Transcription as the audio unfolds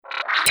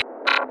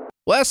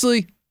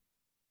Wesley!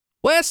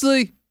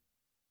 Wesley!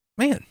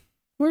 Man,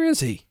 where is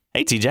he?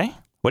 Hey, TJ.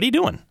 What are you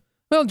doing?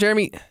 Well,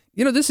 Jeremy,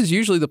 this is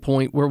usually the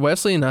point where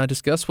Wesley and I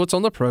discuss what's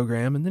on the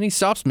program, and then he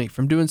stops me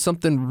from doing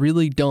something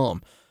really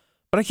dumb.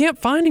 But I can't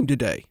find him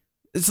today.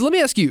 So let me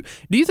ask you,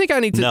 do you think I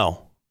need to...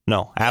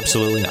 No,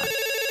 absolutely not.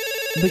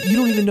 But you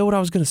don't even know what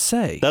I was going to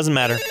say. Doesn't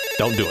matter.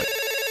 Don't do it.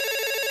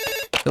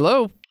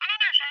 Hello?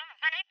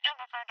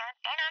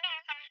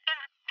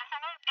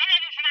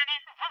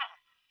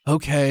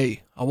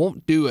 Okay, I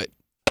won't do it.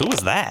 Who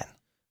was that?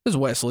 This is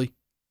Wesley.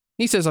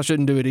 He says I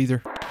shouldn't do it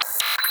either.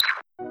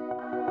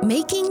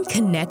 Making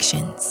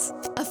connections,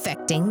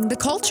 affecting the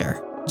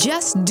culture,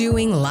 just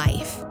doing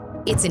life.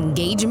 It's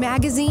Engage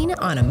Magazine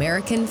on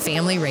American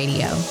Family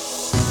Radio.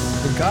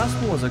 The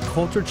gospel is a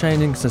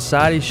culture-changing,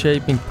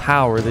 society-shaping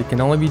power that can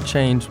only be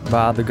changed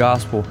by the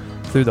gospel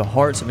through the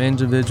hearts of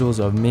individuals,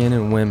 of men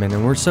and women.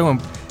 And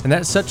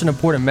that's such an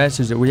important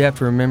message that we have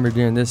to remember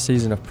during this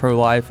season of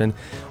pro-life. And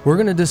we're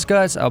going to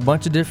discuss a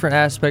bunch of different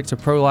aspects of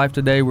pro-life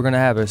today. We're going to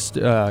have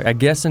a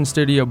guest in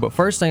studio. But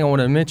first thing I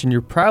want to mention,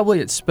 you're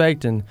probably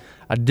expecting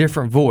a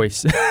different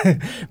voice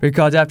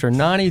because after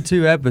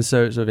 92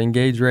 episodes of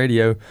Engage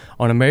Radio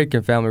on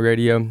American Family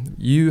Radio,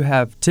 you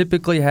have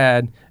typically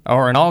had,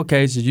 or in all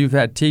cases, you've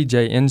had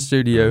TJ in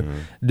studio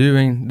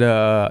doing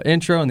the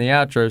intro and the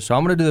outro. So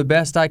I'm going to do the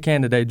best I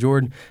can today,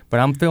 Jordan, but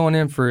I'm filling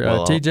in for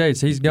TJ as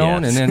he's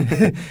going.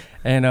 Yes.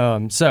 And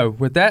then, so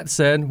with that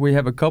said, we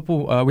have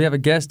a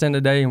guest in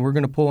today, and we're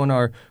going to pull in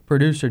our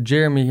producer,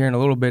 Jeremy, here in a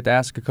little bit to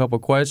ask a couple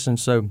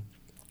questions. So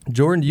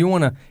Jordan, do you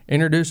want to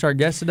introduce our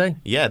guest today?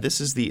 Yeah,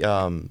 this is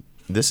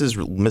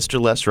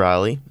Mr. Les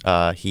Riley.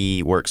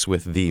 He works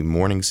with the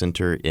Morning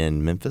Center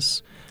in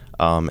Memphis,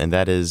 and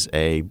that is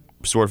a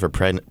sort of a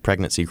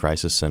pregnancy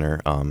crisis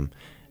center.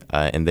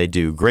 And they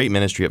do great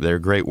ministry up there,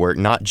 great work,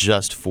 not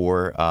just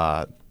for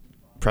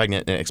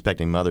pregnant and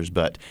expecting mothers,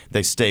 but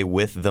they stay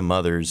with the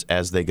mothers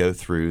as they go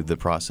through the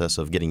process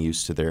of getting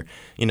used to their,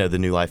 the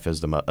new life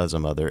as a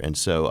mother. And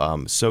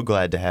so, so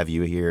glad to have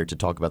you here to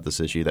talk about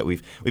this issue that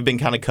we've been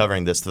kind of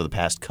covering this for the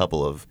past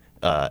couple of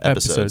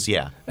episodes.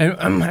 Yeah,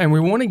 and we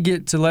want to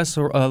get to Les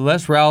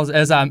Riles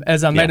as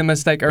I made a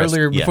mistake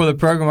earlier before the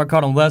program. I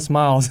called him Les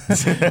Miles.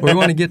 We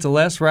want to get to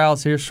Les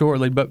Riles here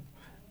shortly, but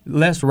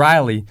Les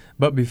Riley.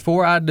 But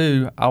before I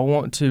do, I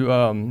want to,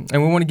 and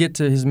we want to get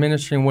to his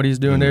ministry and what he's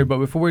doing there. But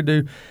before we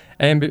do,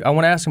 I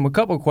want to ask him a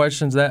couple of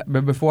questions.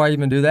 But before I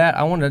even do that,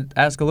 I want to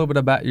ask a little bit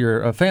about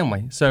your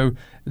family. So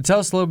tell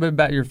us a little bit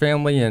about your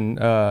family and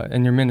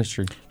your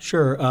ministry.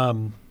 Sure.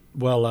 The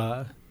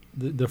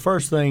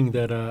first thing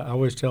that I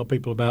always tell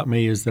people about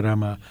me is that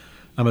I'm a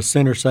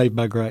sinner saved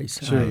by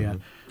grace. Sure.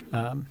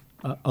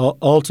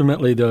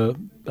 Ultimately,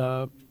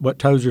 what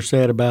Tozer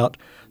said about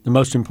the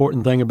most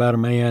important thing about a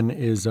man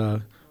is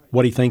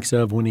what he thinks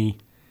of when he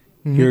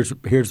hears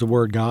the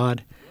word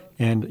God.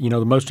 And,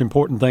 the most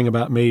important thing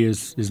about me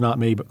is not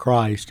me but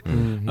Christ.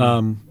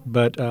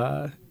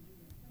 But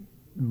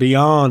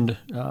beyond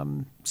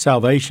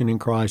salvation in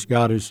Christ,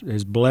 God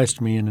has blessed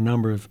me in a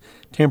number of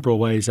temporal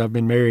ways. I've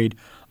been married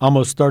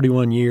almost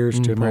 31 years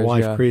to my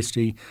wife, God.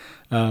 Christy.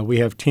 We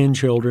have 10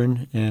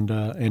 children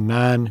and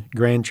 9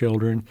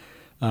 grandchildren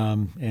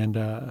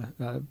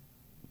and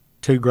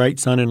 2 great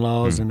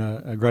son-in-laws and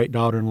a great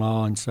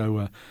daughter-in-law. And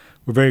so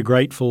we're very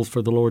grateful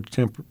for the Lord's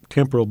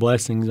temporal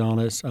blessings on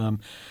us.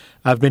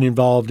 I've been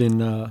involved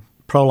in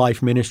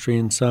pro-life ministry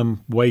in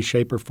some way,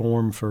 shape, or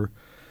form for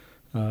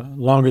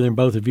longer than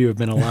both of you have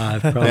been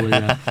alive,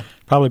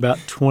 probably about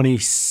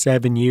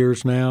 27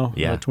 years now,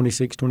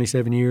 26,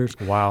 27 years.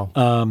 Wow.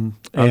 I'm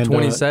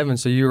 27,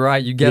 so you're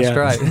right. You guessed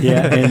right.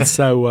 Yeah, and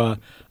so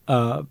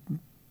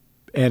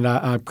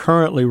I'm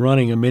currently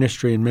running a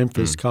ministry in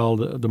Memphis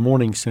called the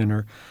Morning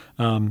Center.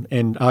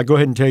 And I'll go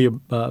ahead and tell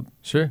you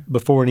sure.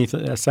 before I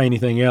say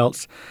anything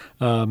else,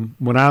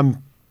 when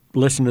I'm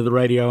listening to the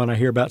radio and I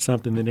hear about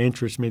something that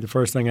interests me, the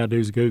first thing I do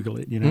is Google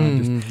it.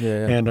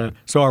 And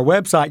so our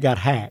website got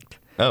hacked.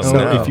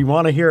 If you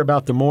want to hear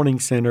about the Morning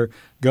Center,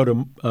 go to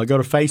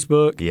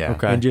Facebook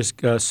and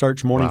just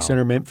search Morning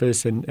Center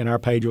Memphis, and our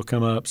page will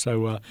come up.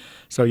 So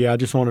I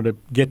just wanted to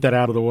get that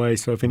out of the way.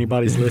 So if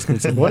anybody's listening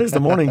and said, what is the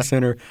Morning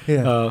Center,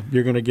 you're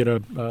going to get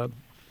a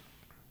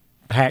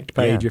hacked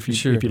page if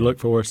you look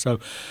for us. So,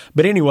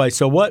 but anyway,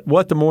 so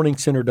what the Morning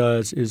Center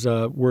does is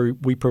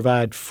we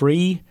provide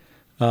free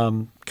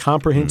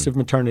comprehensive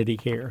maternity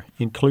care,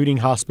 including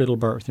hospital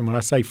birth. And when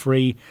I say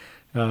free,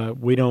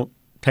 we don't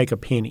take a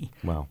penny.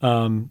 Wow.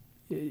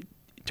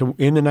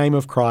 In the name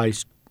of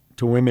Christ,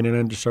 to women in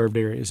underserved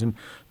areas. And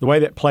the way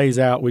that plays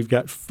out, we've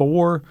got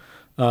 4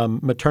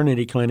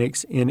 maternity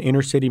clinics in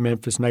inner city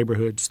Memphis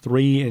neighborhoods,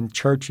 3 in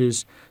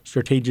churches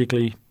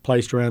strategically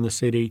placed around the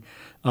city,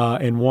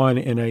 and 1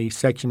 in a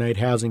Section 8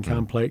 housing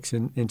complex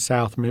in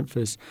South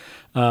Memphis.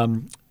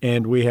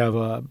 And we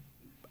have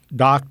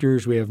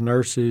doctors, we have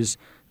nurses,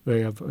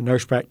 we have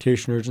nurse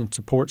practitioners and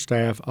support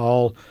staff,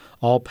 all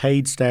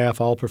paid staff,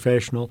 all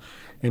professional,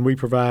 and we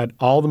provide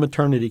all the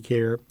maternity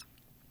care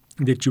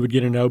that you would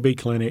get in an OB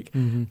clinic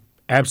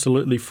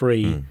absolutely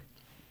free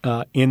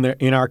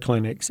in our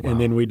clinics, and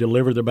then we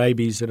deliver the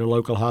babies at a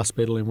local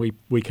hospital, and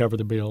we cover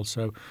the bills.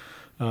 So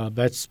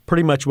that's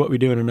pretty much what we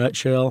do in a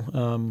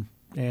nutshell.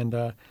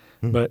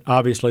 But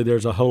obviously,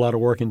 there's a whole lot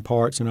of working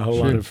parts and a whole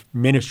lot of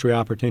ministry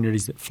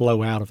opportunities that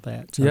flow out of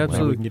that. So Yeah,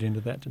 absolutely. we can get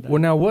into that today.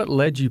 Well, now, what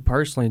led you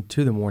personally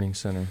to the Morning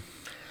Center?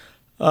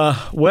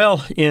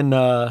 Well, in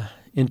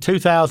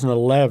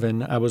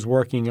 2011, I was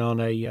working on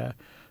a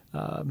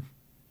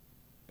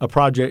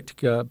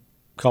project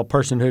called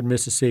Personhood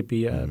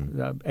Mississippi.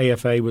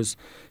 AFA was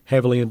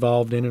heavily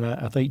involved in it.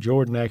 I think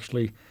Jordan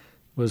actually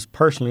was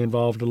personally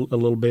involved a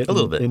little bit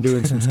in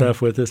doing some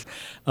stuff with us.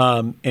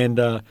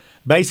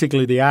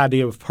 Basically, the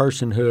idea of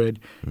personhood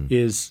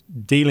is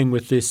dealing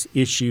with this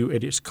issue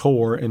at its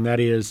core, and that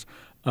is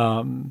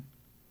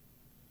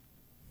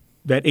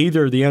that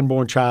either the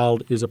unborn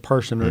child is a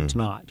person or it's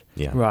not.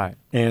 Yeah. Right.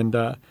 And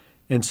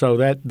so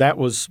that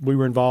was, we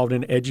were involved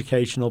in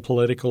educational,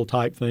 political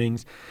type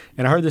things.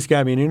 And I heard this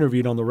guy being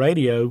interviewed on the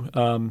radio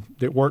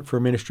that worked for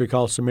a ministry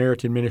called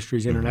Samaritan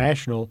Ministries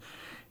International,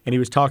 and he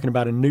was talking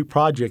about a new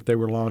project they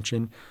were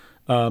launching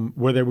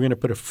where they were going to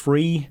put a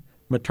free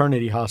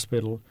maternity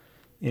hospital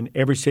in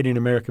every city in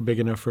America big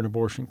enough for an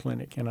abortion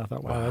clinic. And I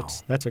thought, wow,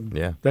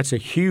 that's a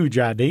huge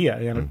idea.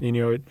 And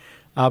it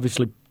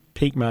obviously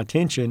piqued my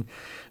attention.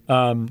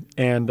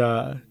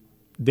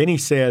 Then he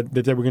said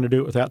that they were going to do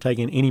it without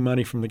taking any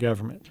money from the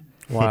government.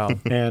 Wow.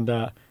 And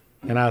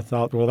I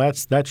thought, well,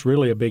 that's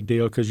really a big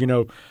deal because, I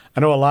know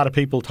a lot of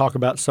people talk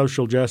about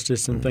social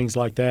justice and things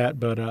like that,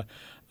 but,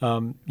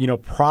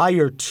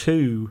 prior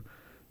to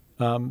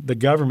the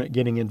government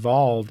getting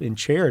involved in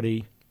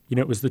charity,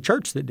 it was the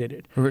church that did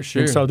it.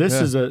 Sure. And so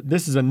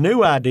this is a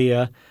new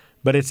idea,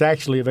 but it's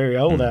actually a very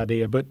old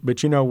idea. But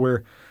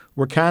we're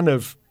kind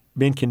of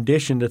been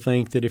conditioned to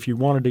think that if you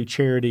want to do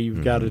charity,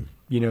 you've got to,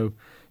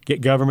 get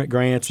government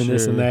grants and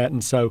this and that.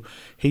 And so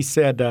he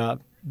said,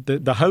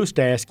 the host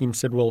asked him,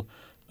 said, well,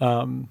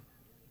 how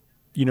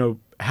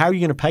are you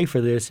going to pay for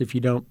this if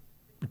you don't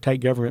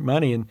take government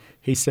money? And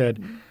he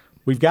said,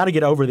 we've got to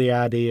get over the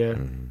idea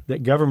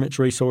that government's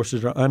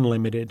resources are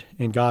unlimited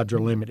and God's are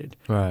limited.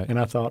 Right. And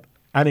I thought,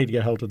 I need to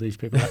get a hold of these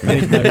people. I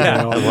need to know what's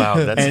going on. Wow,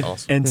 that's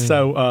awesome. And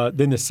so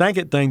then the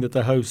second thing that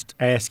the host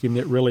asked him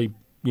that really,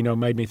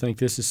 made me think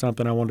this is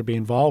something I wanted to be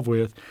involved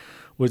with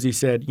was he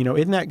said,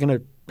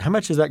 how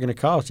much is that going to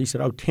cost? He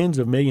said, tens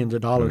of millions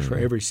of dollars for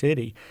every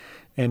city.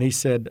 And he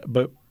said,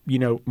 but,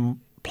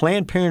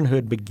 Planned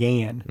Parenthood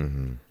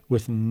began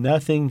with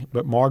nothing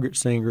but Margaret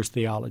Sanger's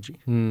theology.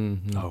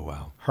 Mm-hmm. Oh,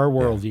 wow. Her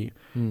worldview,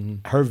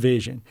 her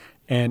vision.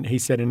 And he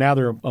said, and now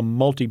they're a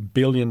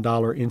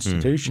multi-billion-dollar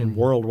institution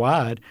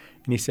worldwide.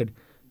 And he said,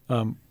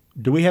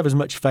 do we have as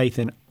much faith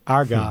in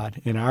our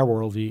God, in our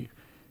worldview,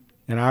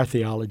 and our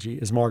theology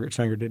as Margaret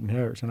Sanger did in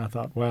hers? And I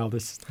thought, wow,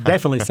 this is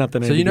definitely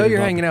something. So you're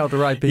hanging out with the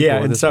right people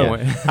at this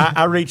point.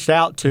 I reached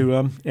out to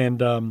him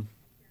and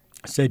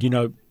said,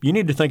 you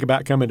need to think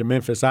about coming to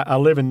Memphis. I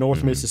live in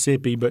North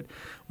Mississippi, but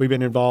we've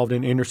been involved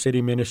in inner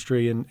city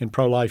ministry and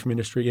pro-life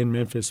ministry in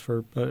Memphis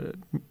for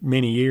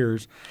many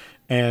years.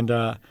 And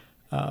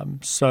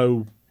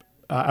so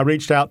I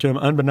reached out to him.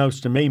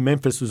 Unbeknownst to me,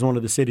 Memphis was one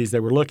of the cities they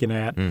were looking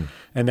at,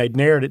 and they'd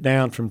narrowed it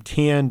down from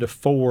 10 to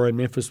 4, and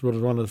Memphis was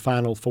one of the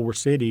final 4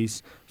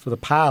 cities for the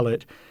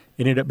pilot.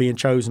 It ended up being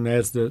chosen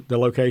as the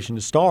location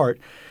to start.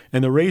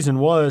 And the reason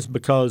was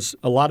because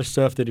a lot of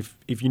stuff that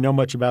if you know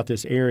much about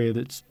this area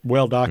that's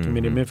well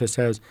documented, Memphis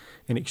has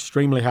an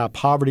extremely high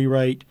poverty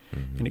rate,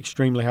 an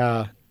extremely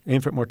high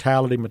infant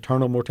mortality,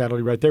 maternal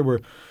mortality rate. In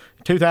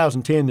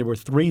 2010, there were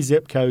 3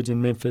 zip codes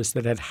in Memphis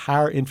that had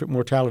higher infant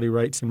mortality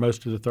rates than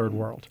most of the third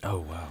world. Oh,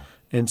 wow.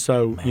 And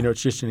so,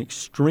 it's just an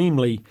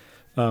extremely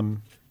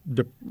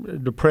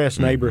depressed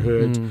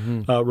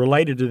neighborhood.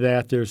 Related to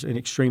that, there's an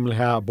extremely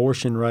high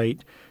abortion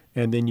rate.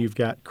 And then you've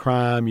got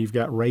crime, you've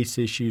got race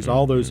issues,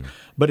 all those.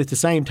 But at the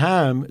same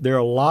time, there are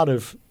a lot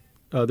of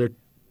there are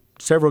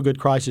several good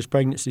crisis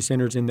pregnancy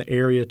centers in the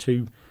area,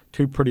 two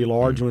pretty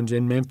large ones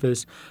in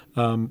Memphis.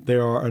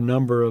 There are a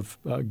number of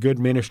good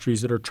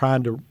ministries that are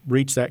trying to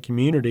reach that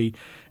community,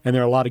 and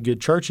there are a lot of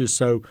good churches.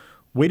 So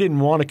we didn't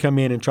want to come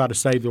in and try to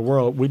save the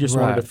world. We just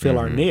wanted to fill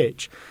our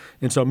niche.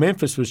 And so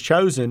Memphis was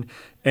chosen,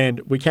 and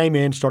we came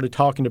in, started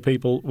talking to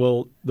people.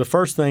 Well, the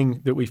first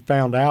thing that we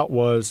found out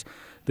was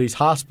these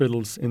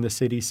hospitals in the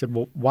city said,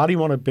 well, why do you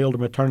want to build a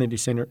maternity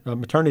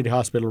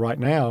hospital right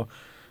now?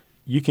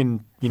 You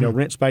can,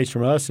 rent space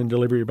from us and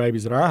deliver your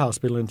babies at our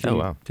hospital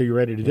until you're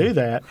ready to do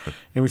that.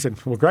 And we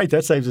said, well, great,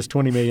 that saves us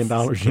 $20 million,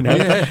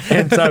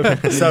 And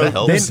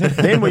so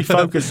then we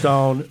focused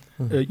on,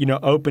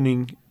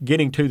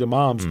 getting to the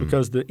moms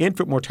because the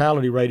infant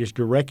mortality rate is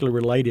directly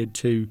related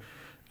to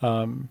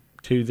a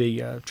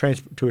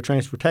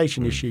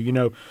transportation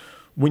issue.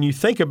 When you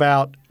think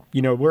about,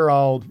 we're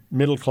all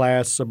middle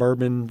class,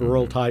 suburban,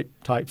 rural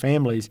type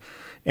families,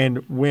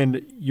 and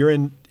when you're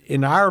in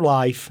our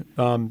life,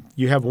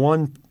 you have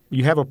a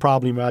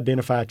problem, you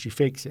identify it, you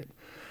fix it.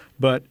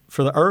 But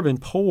for the urban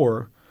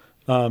poor,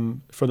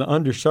 for the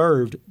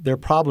underserved, their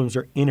problems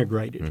are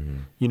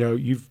integrated.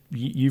 You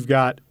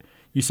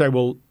say,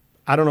 well,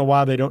 I don't know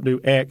why they don't do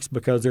X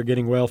because they're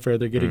getting welfare,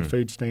 they're getting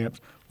food stamps.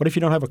 What if you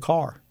don't have a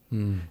car?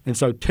 And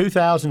so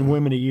 2,000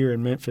 women a year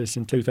in Memphis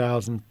in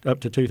 2000 up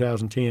to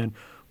 2010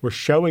 were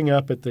showing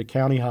up at the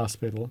county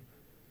hospital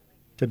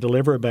to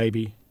deliver a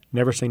baby,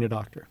 never seen a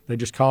doctor. They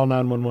just call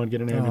 911,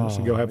 get an ambulance,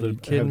 and go have the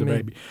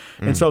baby.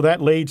 And so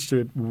that leads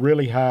to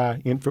really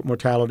high infant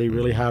mortality,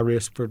 really high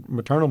risk for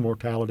maternal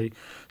mortality.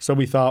 So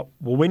we thought,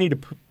 well, we need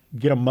to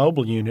get a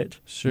mobile unit,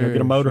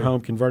 get a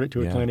motorhome, convert it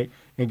to a clinic,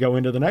 and go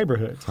into the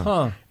neighborhoods.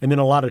 And then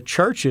a lot of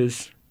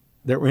churches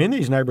that were in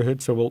these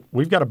neighborhoods said, well,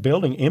 we've got a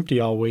building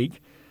empty all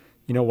week.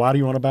 Why do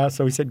you want to buy it?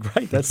 So we said,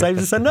 great, that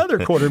saves us another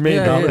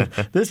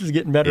 $250,000. This is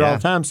getting better all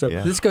the time. So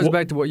this goes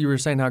back to what you were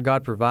saying, how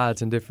God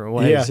provides in different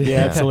ways. Yeah,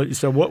 absolutely.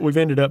 So what we've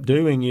ended up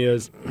doing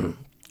is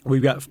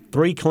we've got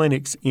 3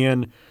 clinics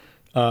in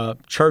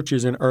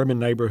churches in urban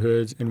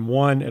neighborhoods and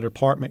 1 at an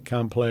apartment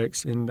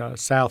complex in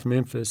South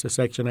Memphis, a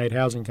Section 8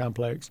 housing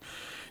complex.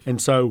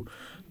 And so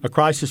a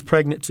crisis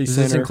pregnancy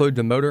center. Does this include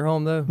the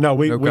motorhome, though? No,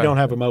 we don't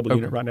have a mobile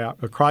unit right now.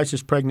 A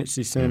crisis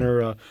pregnancy center,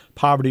 a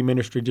poverty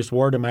ministry, just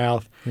word of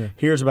mouth,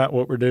 hears about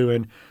what we're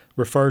doing,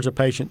 refers a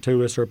patient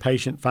to us, or a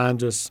patient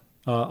finds us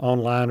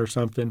online or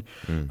something.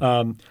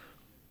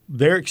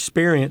 Their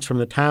experience from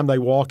the time they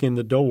walk in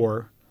the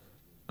door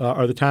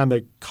or the time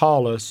they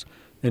call us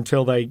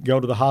until they go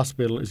to the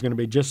hospital is going to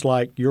be just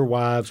like your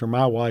wives or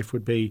my wife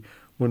would be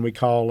when we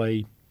call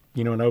an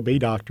OB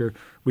doctor.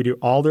 We do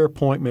all their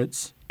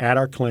appointments at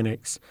our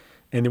clinics,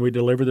 and then we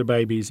deliver the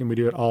babies, and we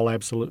do it all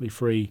absolutely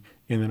free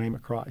in the name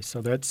of Christ.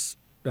 So that's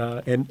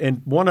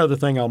and one other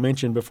thing I'll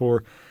mention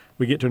before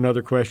we get to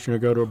another question or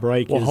go to a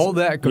break. Well, hold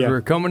that because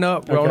we're coming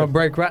up. We're on a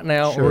break right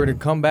now. Sure. We're going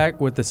to come back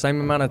with the same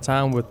amount of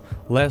time with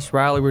Les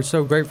Riley. We're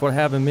so grateful to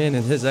have him in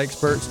and his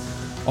experts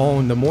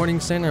on the Morning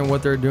Center and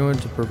what they're doing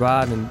to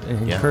provide and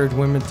encourage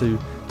women to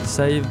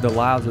save the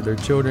lives of their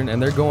children. And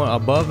they're going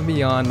above and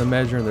beyond the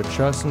measure, and they're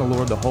trusting the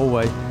Lord the whole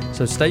way.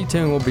 So stay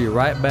tuned. We'll be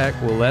right back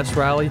with Les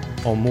Riley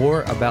on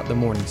more about the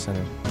Morning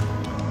Center.